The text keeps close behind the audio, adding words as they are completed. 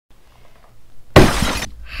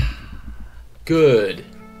Good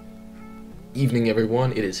evening,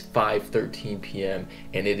 everyone. It is 5:13 p.m.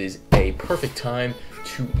 and it is a perfect time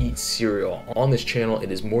to eat cereal. On this channel,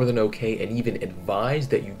 it is more than okay and even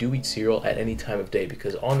advised that you do eat cereal at any time of day,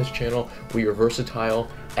 because on this channel we are versatile,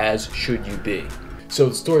 as should you be. So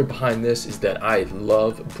the story behind this is that I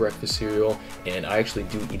love breakfast cereal, and I actually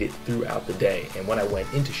do eat it throughout the day. And when I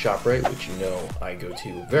went into ShopRite, which you know I go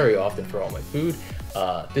to very often for all my food,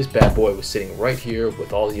 this bad boy was sitting right here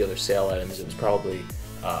with all the other sale items. It was probably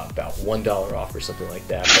about $1 off or something like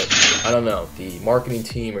that, but I don't know, the marketing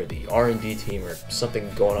team or the R&D team or something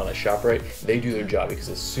going on at ShopRite, they do their job, because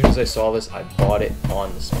as soon as I saw this, I bought it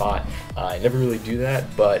on the spot. I never really do that,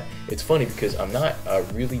 but it's funny because I'm not a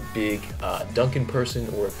really big Dunkin person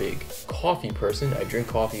or a big coffee person. I drink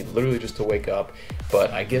coffee literally just to wake up,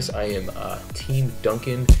 but I guess I am team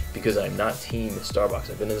Dunkin because I'm not team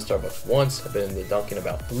Starbucks. I've been in the Starbucks once, I've been in the Dunkin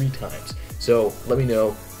about 3 times, so let me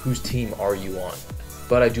know, whose team are you on?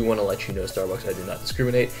 But I do want to let you know, Starbucks, I do not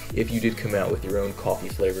discriminate. If you did come out with your own coffee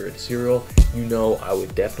flavored cereal, you know I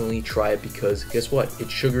would definitely try it, because guess what?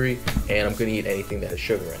 It's sugary, and I'm going to eat anything that has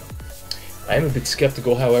sugar in it. I am a bit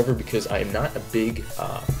skeptical, however, because I am not a big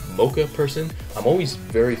mocha person. I'm always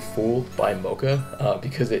very fooled by mocha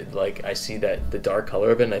because I see that the dark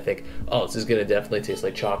color of it and I think, oh, this is going to definitely taste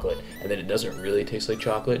like chocolate, and then it doesn't really taste like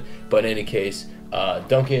chocolate. But in any case,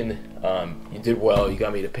 Dunkin, you did well. You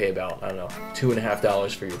got me to pay about, I don't know,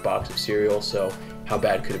 $2.50 for your box of cereal, so how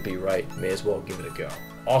bad could it be, right? May as well give it a go.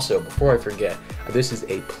 Also, before I forget, this is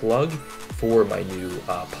a plug for my new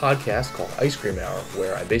podcast called Ice Cream Hour,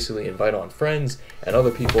 where I basically invite on friends and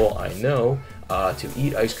other people I know to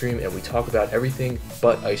eat ice cream, and we talk about everything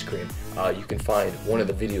but ice cream. You can find one of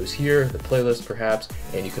the videos here, the playlist perhaps,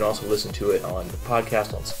 and you can also listen to it on the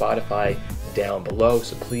podcast on Spotify down below,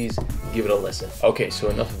 so please give it a listen. Okay, so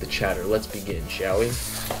enough of the chatter, let's begin, shall we?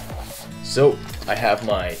 So, I have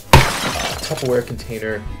my Tupperware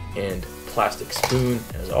container and plastic spoon,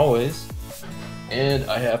 as always, and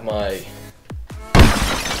I have my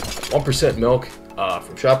 1% milk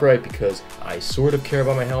from ShopRite, because I sort of care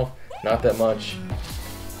about my health, not that much,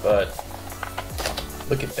 but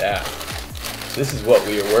look at that. This is what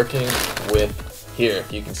we are working with here,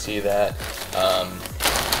 if you can see that.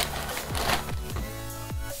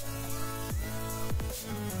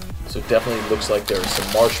 So it definitely looks like there are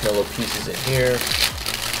some marshmallow pieces in here.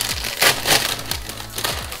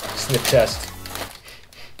 Sniff test.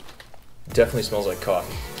 Definitely smells like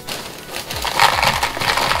coffee.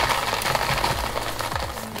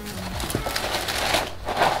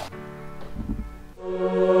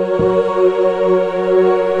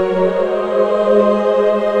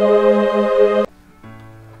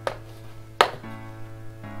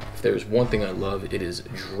 If there's one thing I love, it is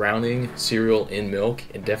drowning cereal in milk,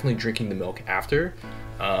 and definitely drinking the milk after.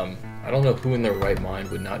 I don't know who in their right mind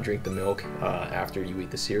would not drink the milk after you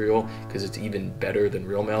eat the cereal, because it's even better than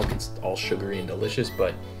real milk. It's all sugary and delicious,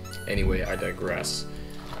 but anyway, I digress.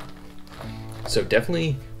 So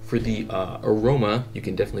definitely for the aroma, you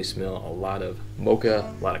can definitely smell a lot of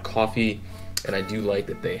mocha, a lot of coffee, and I do like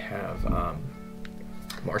that they have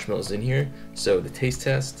marshmallows in here. So the taste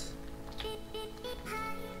test.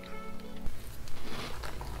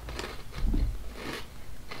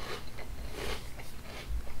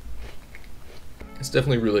 It's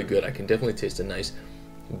definitely really good. I can definitely taste a nice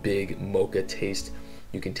big mocha taste.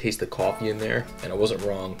 You can taste the coffee in there, and I wasn't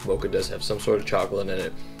wrong. Mocha does have some sort of chocolate in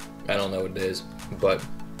it. I don't know what it is, but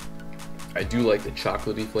I do like the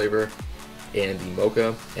chocolatey flavor and the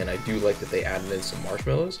mocha, and I do like that they added in some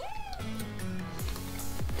marshmallows.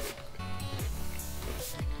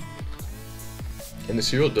 And the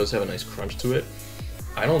cereal does have a nice crunch to it.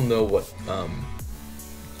 I don't know what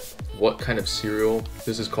kind of cereal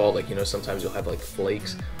this is called. Like, you know, sometimes you'll have like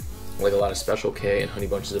flakes, like a lot of Special K and Honey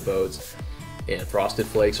Bunches of Oats, and Frosted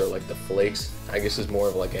Flakes are like the flakes. I guess is more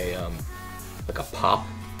of like a pop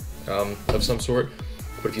of some sort.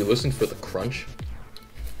 But if you listen for the crunch,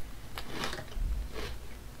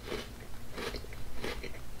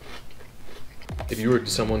 if you were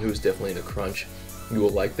someone who's definitely into crunch, you will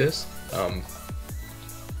like this.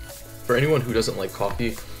 For anyone who doesn't like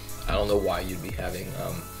coffee, I don't know why you'd be having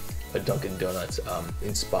a Dunkin' Donuts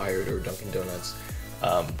inspired or Dunkin' Donuts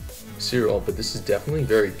cereal, but this is definitely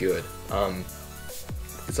very good.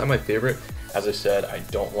 It's not my favorite. As I said, I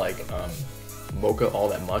don't like mocha all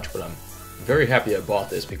that much, but I'm very happy I bought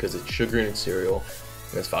this because it's sugar in cereal,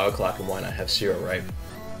 and it's 5 o'clock, and why not have cereal, right?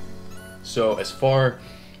 So as far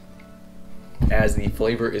as the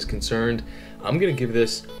flavor is concerned, I'm gonna give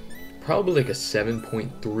this probably like a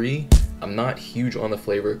 7.3. I'm not huge on the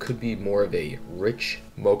flavor. It could be more of a rich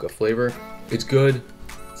mocha flavor. It's good.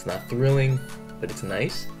 It's not thrilling, but it's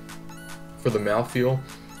nice. For the mouthfeel,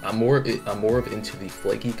 I'm more of into the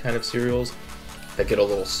flaky kind of cereals that get a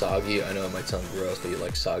little soggy. I know it might sound gross, but you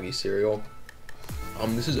like soggy cereal.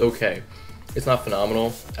 This is okay. It's not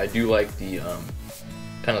phenomenal. I do like the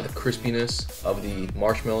kind of the crispiness of the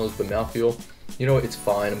marshmallows, but mouthfeel, you know, it's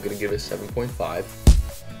fine. I'm gonna give it a 7.5.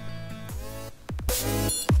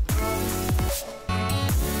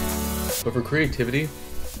 But for creativity,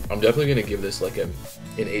 I'm definitely gonna give this like an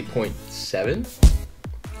 8.7.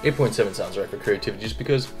 8.7 sounds right for creativity, just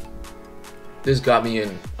because this got me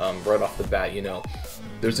in right off the bat. You know,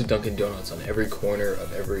 there's a Dunkin' Donuts on every corner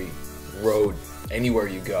of every road, anywhere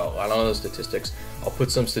you go. I don't know the statistics. I'll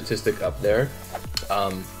put some statistic up there.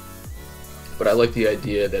 But I like the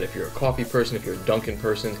idea that if you're a coffee person, if you're a Dunkin'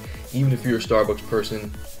 person, even if you're a Starbucks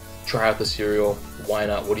person, try out the cereal. Why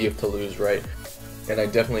not? What do you have to lose, right? And I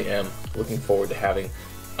definitely am looking forward to having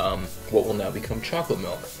what will now become chocolate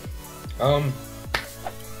milk.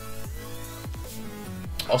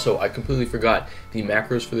 Also, I completely forgot, the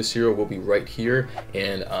macros for the cereal will be right here,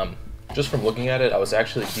 and just from looking at it, I was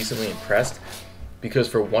actually decently impressed, because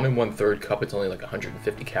for 1 1/3 cup, it's only like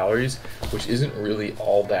 150 calories, which isn't really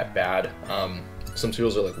all that bad. Some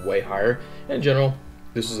cereals are like way higher. In general,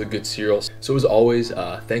 this is a good cereal. So as always,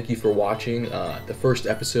 thank you for watching the first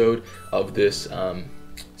episode of this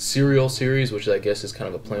cereal series, which I guess is kind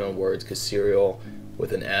of a play on words, because cereal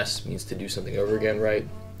with an S means to do something over again, right?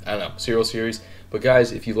 I don't know, cereal series. But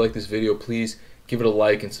guys, if you like this video, please give it a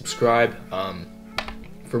like and subscribe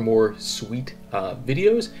for more sweet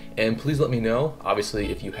videos. And please let me know,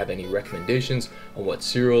 obviously, if you have any recommendations on what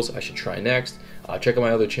cereals I should try next. Check out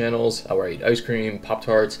my other channels where I eat ice cream,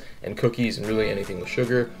 Pop-Tarts, and cookies, and really anything with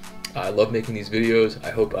sugar. I love making these videos.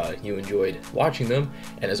 I hope you enjoyed watching them.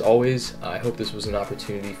 And as always, I hope this was an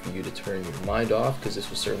opportunity for you to turn your mind off, because this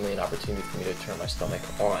was certainly an opportunity for me to turn my stomach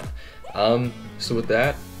on. So with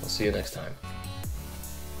that, I'll see you next time.